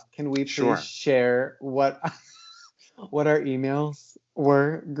sign off? Can we please share what our emails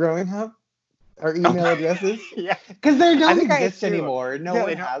were growing up? Our email addresses? Yeah. Because they don't exist anymore. No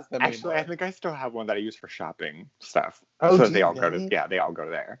one has them Actually, anymore. I think I still have one that I use for shopping stuff. Oh, so they all go to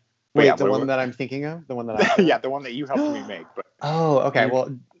there. Wait, yeah, the one that I'm thinking of? The one that yeah, the one that you helped me make. But oh, okay.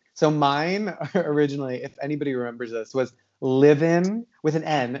 Well, so mine originally, if anybody remembers this, was livin with an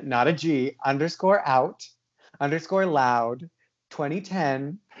N, not a G, _out_loud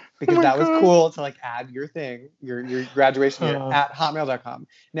 2010. Because that was cool to like add your thing, your graduation year at hotmail.com.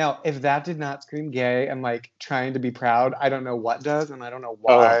 Now, if that did not scream gay and like trying to be proud, I don't know what does, and I don't know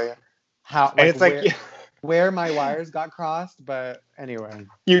why. How? Like, and it's where my wires got crossed, but anyway.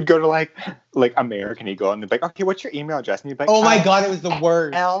 You'd go to like American Eagle, and they'd be like, "Okay, what's your email address?" And you'd be like, "Oh my God, it was the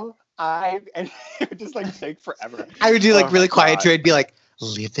worst." L-I, and it would just like take forever. I would do like really quiet too. I'd be like,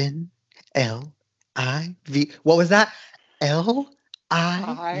 "Livin L-I-V." What was that?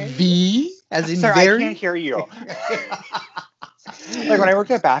 L-I-V as in Sorry, very. I can't hear you. Like when I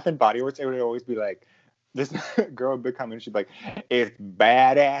worked at Bath and Body Works, it would always be like, this girl would come in and she'd be like, "It's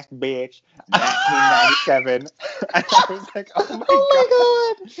badass bitch, 1997." And I was like, "Oh my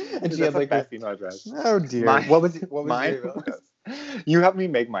god!" And she had like best email address. Oh dear. What was your email address? You helped me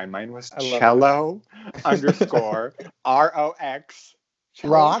make mine. Mine was cello _ ROX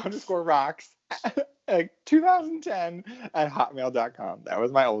 _rocks. Like 2010 at hotmail.com. That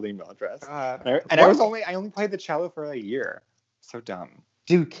was my old email address. And I only played the cello for a year. So dumb.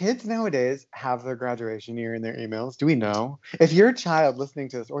 Do kids nowadays have their graduation year in their emails? Do we know? If you're a child listening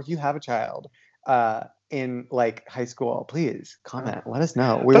to this, or if you have a child in like high school, please comment. Let us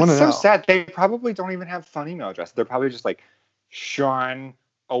know. We want to know. That's so sad. They probably don't even have fun email addresses. They're probably just like Sean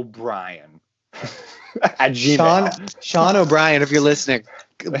O'Brien at Gmail. Sean O'Brien, if you're listening,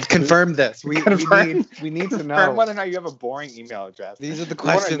 confirm this. We need to know. Confirm whether or not you have a boring email address. These are the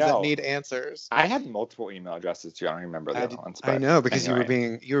questions that need answers. I had multiple email addresses too. I don't remember the other ones. I know because you were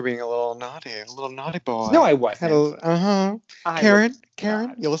being a little naughty boy. No, I wasn't.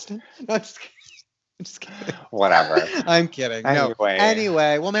 Karen, you listening? No, I'm just kidding. Whatever. I'm kidding.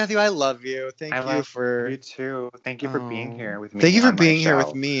 Anyway, well, Matthew, I love you. Thank you for you too. Thank you for being here with me. Thank you for being here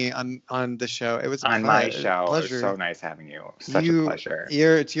with me on the show. It was on my show. Pleasure. It was so nice having you. Such a pleasure.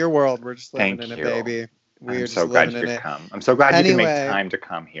 It's your world. We're just living in it, baby. I'm so glad you could come. I'm so glad you could make time to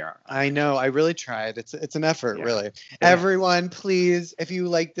come here. I know. I really tried. It's an effort, really. Yeah. Everyone, please, if you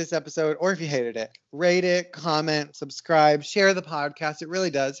liked this episode or if you hated it, rate it, comment, subscribe, share the podcast. It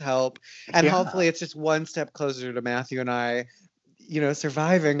really does help. And hopefully it's just one step closer to Matthew and I,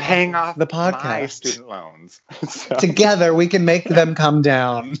 surviving, paying off the podcast. My student loans. Together, we can make them come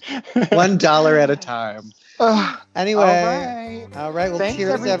down $1 at a time. Anyway. All right. Well,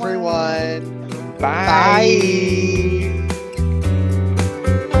 cheers, everyone. Bye.